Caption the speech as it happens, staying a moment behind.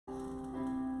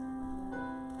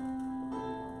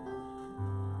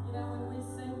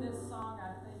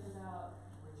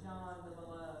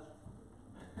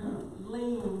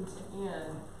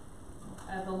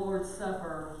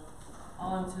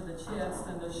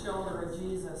shoulder of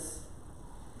Jesus.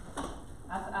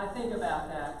 I think about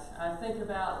that. I think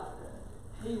about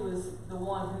he was the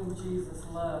one whom Jesus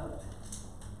loved.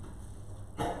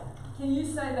 Can you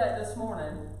say that this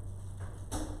morning?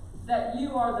 That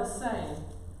you are the same.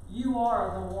 You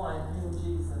are the one whom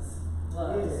Jesus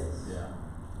loves. Yes. Yeah.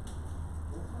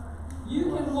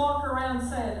 You can walk around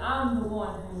saying, I'm the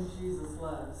one whom Jesus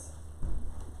loves.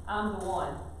 I'm the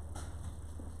one.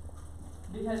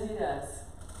 Because he does.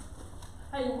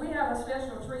 Hey, we have a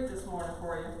special treat this morning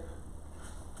for you.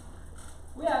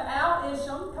 We have Al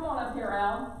Isham. Come on up here,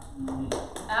 Al.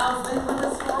 Al's been with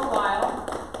us for a while.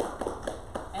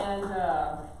 And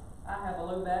I have a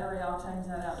low battery. I'll change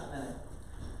that out in a minute.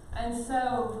 And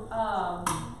so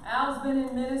Al's been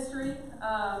in ministry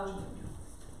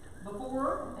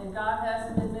before, and God has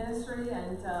him in ministry.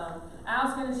 And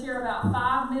Al's going to share about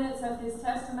 5 minutes of his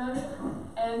testimony.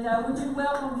 And would you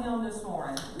welcome him this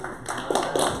morning?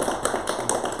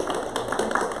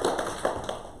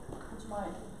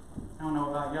 I don't know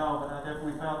about y'all, but I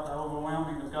definitely felt the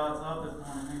overwhelming of God's love this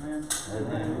morning. Amen.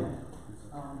 Amen.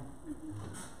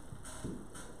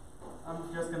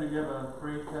 I'm just going to give a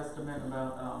brief testament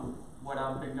about what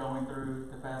I've been going through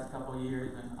the past couple of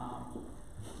years and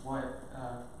what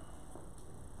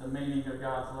the meaning of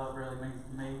God's love really means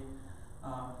to me.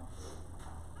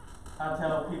 I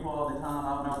tell people all the time, I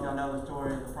don't know if y'all know the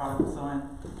story of the prodigal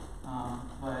son,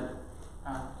 but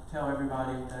I tell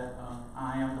everybody that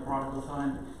I am the prodigal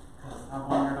son because I've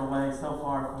wandered away so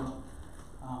far from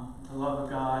the love of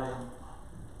God and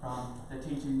from the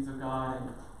teachings of God, and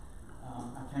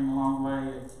I came a long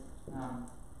way,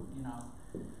 and I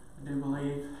do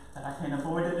believe that I can't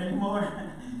avoid it anymore.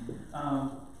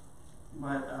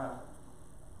 But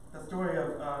the story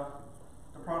of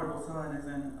the prodigal son is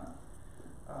in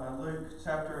Luke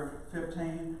chapter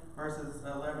 15, verses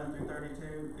 11 through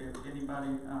 32. If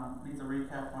anybody needs a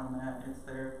recap on that, it's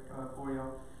there for you.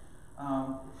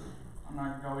 I'm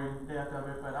not going to go into depth of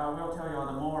it, but I will tell you all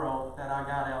the moral that I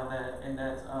got out of that, and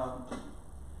that's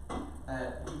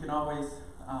that you can always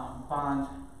find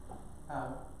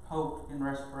hope in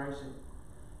restoration.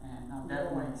 And I've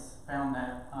definitely found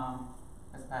that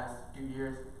this past few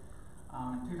years.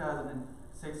 In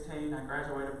 2016, I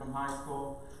graduated from high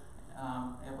school.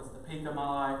 It was the peak of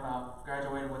my life. I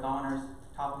graduated with honors,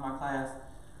 top of my class.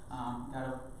 Got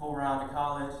a full ride to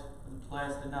college. Was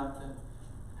blessed enough to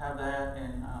have that,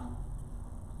 and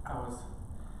I was,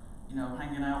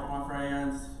 hanging out with my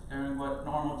friends, doing what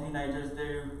normal teenagers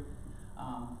do.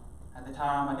 At the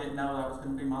time, I didn't know that was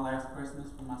going to be my last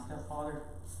Christmas with my stepfather.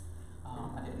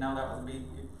 I didn't know that would be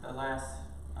the last,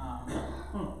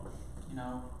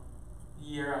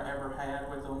 year I ever had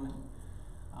with him.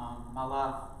 My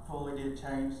life fully did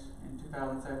change in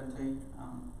 2017.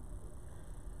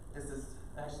 This is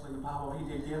actually the Bible he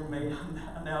did give me.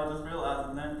 I'm now just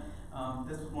realizing that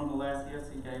this was one of the last gifts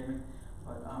he gave me.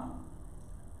 But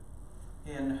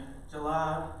in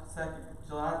July the 2nd,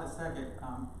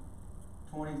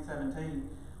 2017,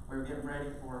 we were getting ready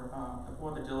for the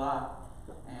 4th of July,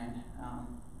 and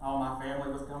all my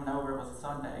family was coming over. It was a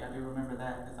Sunday. I do remember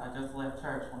that because I just left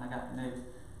church when I got the news.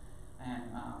 And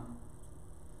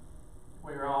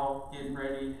we were all getting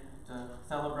ready to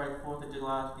celebrate 4th of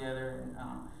July together. And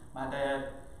my dad,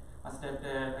 my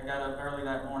stepdad, I got up early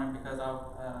that morning because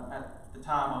at the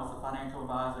time I was a financial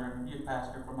advisor and youth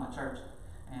pastor for my church.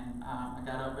 And I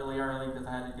got up really early because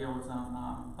I had to deal with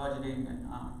some budgeting and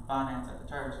finance at the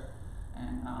church.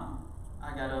 And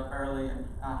I got up early, and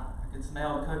I could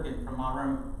smell the cooking from my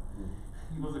room.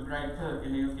 He was a great cook,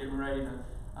 and he was getting ready to,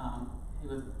 he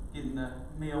was getting the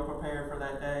meal prepared for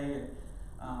that day. And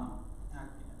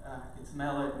I could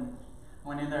smell it, and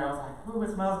went in there. I was like, ooh,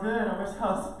 it smells good. I wish I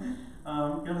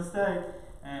was going to stay.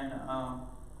 And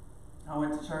I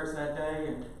went to church that day,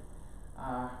 and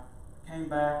came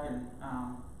back, and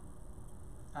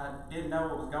I didn't know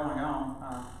what was going on.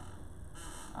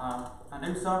 I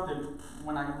knew something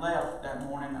when I left that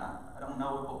morning. I don't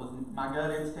know if it was my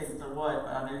gut instincts or what,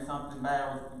 but I knew something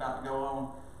bad was about to go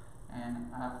on.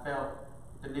 And I felt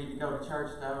the need to go to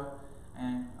church though.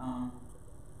 And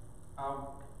I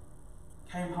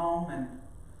came home and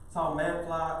saw a med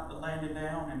flight that landed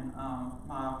down in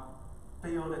my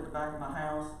field at the back of my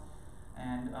house.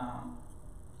 And I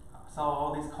saw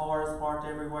all these cars parked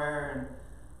everywhere,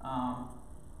 and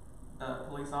the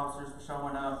police officers were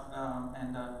showing up,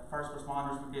 and the first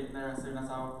responders were getting there as soon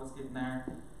as I was getting there.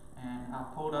 And I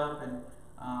pulled up, and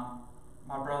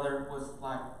my brother was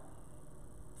like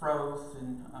froze,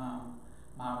 and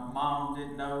my mom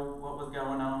didn't know what was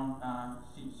going on.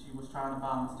 She was trying to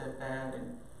find my stepdad,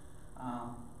 and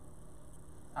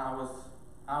I was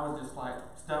I was just like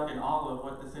stuck in awe of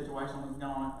what the situation was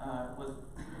going,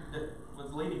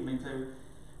 was leading me to.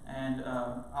 And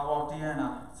I walked in,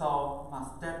 I saw my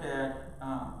stepdad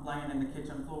laying in the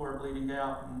kitchen floor bleeding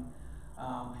out, and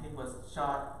he was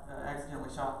shot,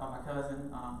 accidentally shot by my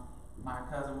cousin. My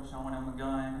cousin was showing him a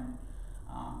gun,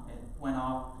 and it went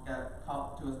off, got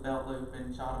caught to his belt loop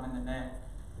and shot him in the neck.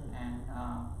 And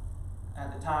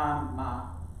at the time,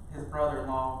 his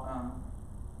brother-in-law,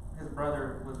 his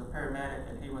brother was a paramedic,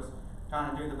 and he was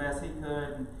trying to do the best he could,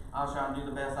 and I was trying to do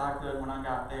the best I could when I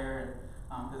got there,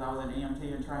 and because I was an EMT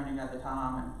in training at the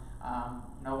time, and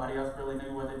nobody else really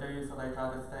knew what to do, so they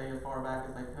tried to stay as far back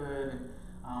as they could, and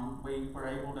we were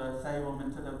able to save him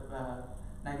into the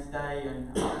next day,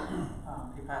 and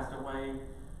he passed away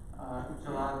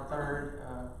July the 3rd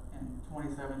in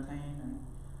 2017, and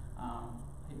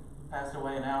he passed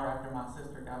away an hour after my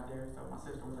sister got there, so my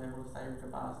sister was able to say her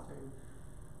goodbyes too.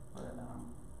 But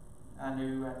I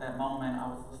knew at that moment, I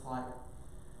was just like,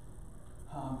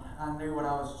 I knew what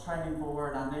I was training for,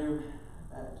 and I knew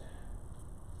that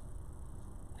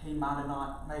he might have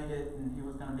not made it, and he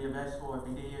was going to be a vegetable if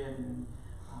he did, and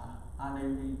I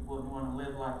knew he wouldn't want to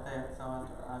live like that. So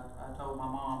I told my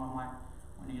mom, I'm like,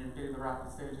 we need to do the right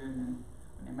decision, and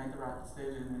we need to make the right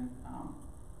decision, and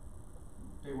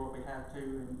do what we have to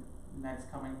in the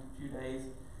next coming few days.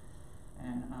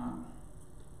 And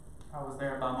I was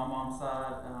there by my mom's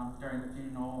side during the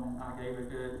funeral, and I gave a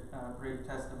good, brief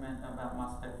testament about my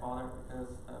stepfather because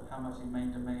of how much he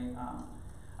meant to me.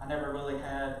 I never really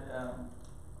had,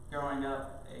 growing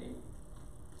up, a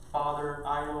father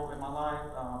idol in my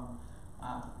life.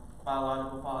 My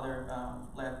biological father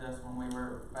left us when we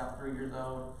were about 3 years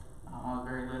old. I was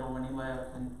very little when he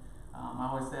left, and I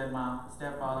always said my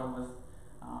stepfather was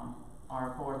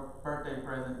our 4th birthday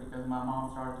present because my mom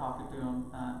started talking to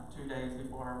him 2 days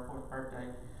before our 4th birthday,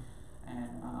 and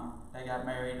they got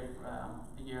married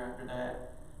a year after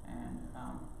that. And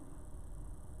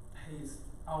he's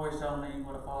always shown me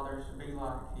what a father should be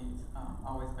like. He's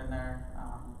always been there.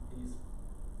 He's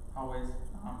always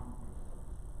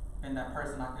been that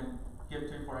person I could give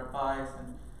to for advice,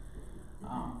 and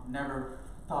never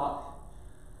thought,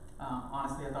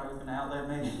 honestly, I thought he was going to outlive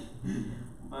me,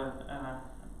 but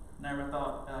never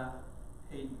thought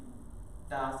he'd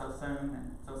die so soon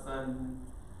and so sudden.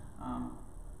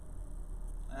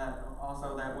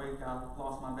 Also that week, I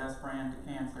lost my best friend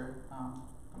to cancer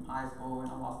from high school,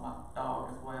 and I lost my dog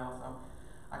as well. So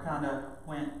I kind of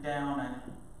went down a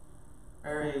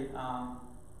very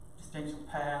distinct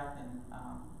path, and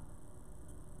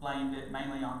blamed it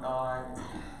mainly on God,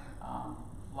 and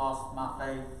lost my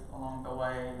faith along the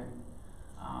way, and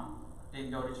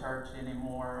didn't go to church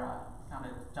anymore. Kind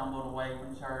of stumbled away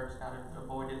from church, kind of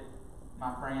avoided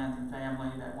my friends and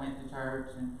family that went to church,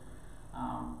 and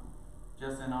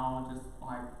just in all, just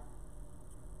like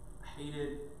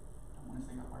hated, I don't want to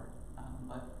say that word,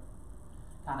 but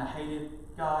kind of hated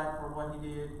God for what he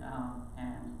did,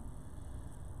 and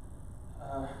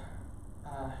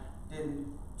I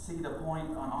didn't see the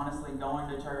point on honestly going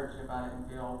to church if I didn't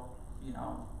feel,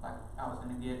 like I was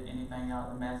going to get anything out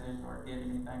of the message or get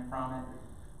anything from it.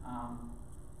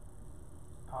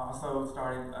 I also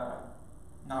started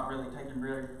not really taking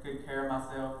really good care of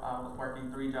myself. I was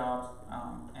working 3 jobs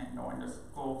and going to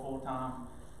school full time,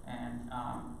 and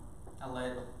I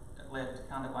led to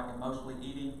kind of like emotionally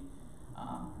eating.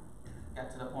 Got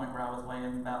to the point where I was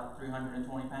weighing about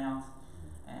 320 pounds,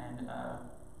 and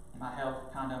my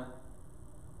health kind of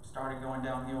started going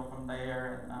downhill from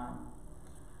there, and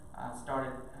I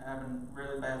started having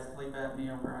really bad sleep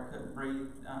apnea where I couldn't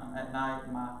breathe at night.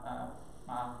 And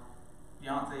my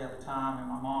fiance at the time and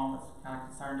my mom was kind of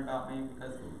concerned about me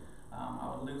because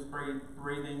I would lose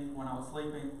breathing when I was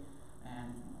sleeping,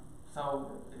 and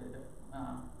so it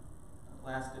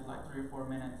lasted like 3 or 4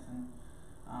 minutes, and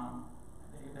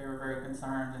they were very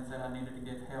concerned and said I needed to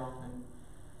get help, and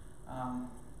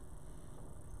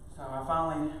so I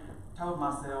finally told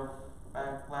myself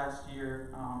back last year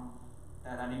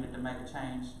that I needed to make a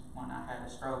change when I had a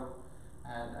stroke. I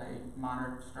had a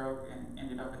minor stroke and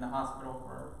ended up in the hospital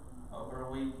for over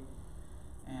a week,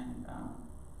 and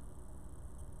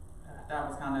that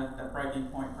was kind of the breaking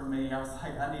point for me. I was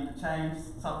like, I need to change,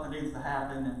 something needs to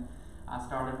happen, and I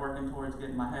started working towards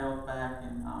getting my health back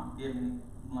and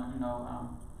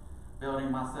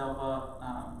building myself up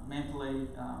mentally,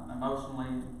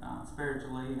 emotionally,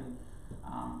 spiritually, and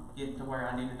getting to where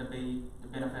I needed to be to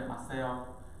benefit myself,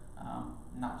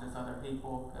 not just other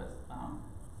people, because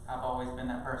I've always been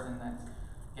that person that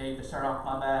gave the shirt off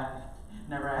my back,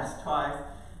 never asked twice,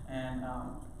 and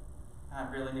I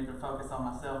really needed to focus on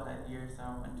myself that year. So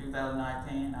in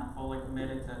 2019, I fully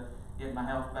committed to get my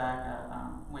health back. I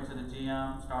went to the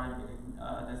gym, started getting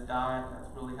this diet that's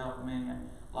really helped me, and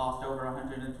lost over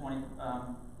 120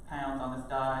 pounds on this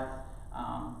diet.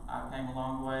 I came a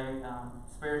long way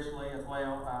spiritually as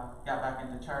well. I got back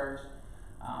into church,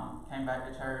 came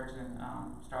back to church, and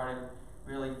started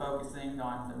really focusing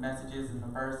on the messages and the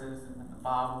verses and the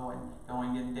Bible, and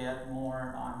going in depth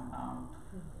more on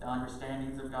the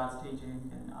understandings of God's teaching,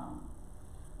 and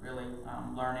really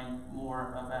learning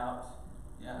more about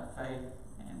faith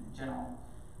in general,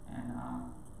 and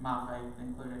my faith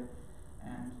included.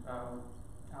 And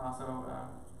I also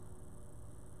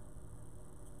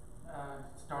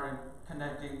started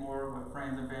connecting more with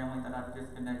friends and family that I'd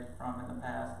disconnected from in the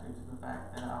past due to the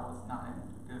fact that I was not in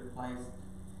a good place.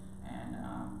 And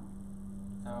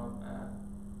so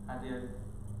I did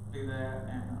do that.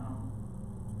 And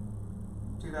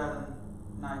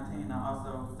 2019, I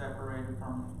also separated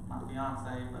from my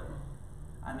fiance, but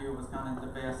I knew it was kind of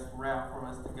the best route for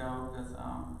us to go, because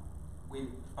we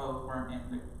both weren't in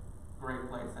the great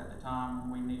place at the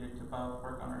time. We needed to both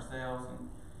work on ourselves, and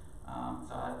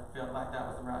so I felt like that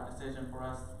was the right decision for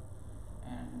us.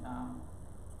 And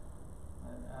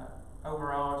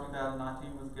overall,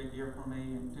 2019 was a good year for me,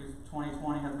 and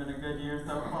 2020 has been a good year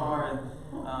so far.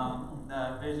 And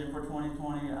the vision for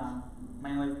 2020,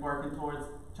 mainly working towards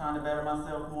trying to better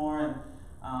myself more, and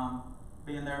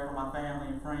being there for my family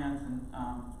and friends, and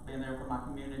being there for my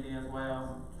community as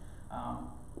well.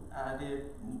 I did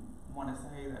want to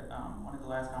say that one of the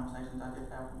last conversations I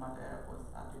did have with my dad was,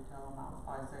 I did tell him I was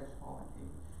bisexual, and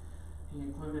he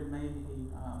included me.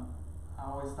 I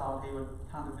always thought he would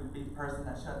kind of be the person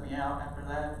that shut me out after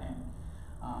that, and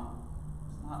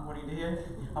it's not what he did.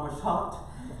 I was shocked.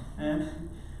 And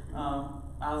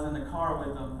I was in the car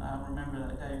with him. I remember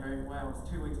that day very well. It was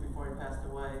 2 weeks before he passed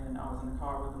away, and I was in the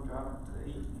car with him driving to the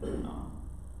eat. And,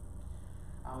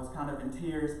 I was kind of in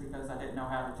tears because I didn't know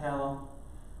how to tell him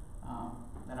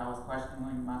that I was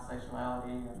questioning my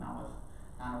sexuality, and I was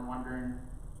kind of wandering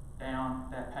down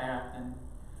that path. And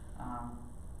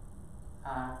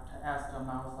I asked him,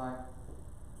 I was like,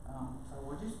 so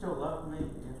would you still love me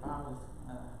if I was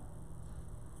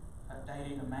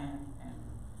dating a man? And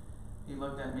he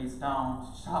looked at me stone,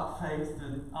 shock-faced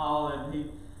and all, and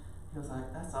he was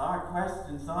like, that's a hard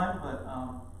question, son, but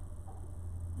I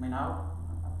mean, I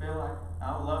feel like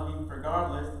I'll love you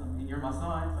regardless. I mean, you're my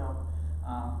son. So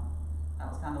that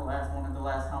was kind of one of the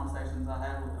last conversations I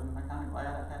had with him. I'm kind of glad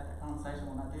I had that conversation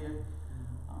when I did.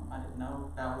 I didn't know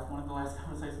that was one of the last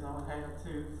conversations I would have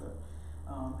too. So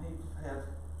he has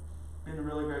been a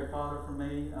really great father for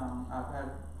me.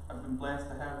 I've been blessed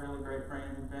to have really great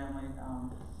friends and family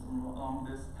along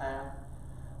this path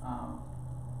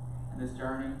and this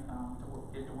journey to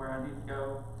get to where I need to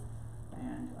go.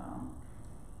 And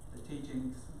the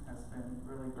teachings has been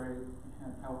really great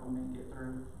in helping me get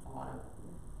through a lot of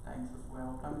things as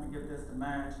well. I'm going to give this to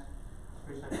Madge.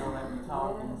 Appreciate y'all letting me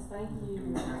talk. Yes, thank you. Give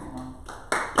me this one.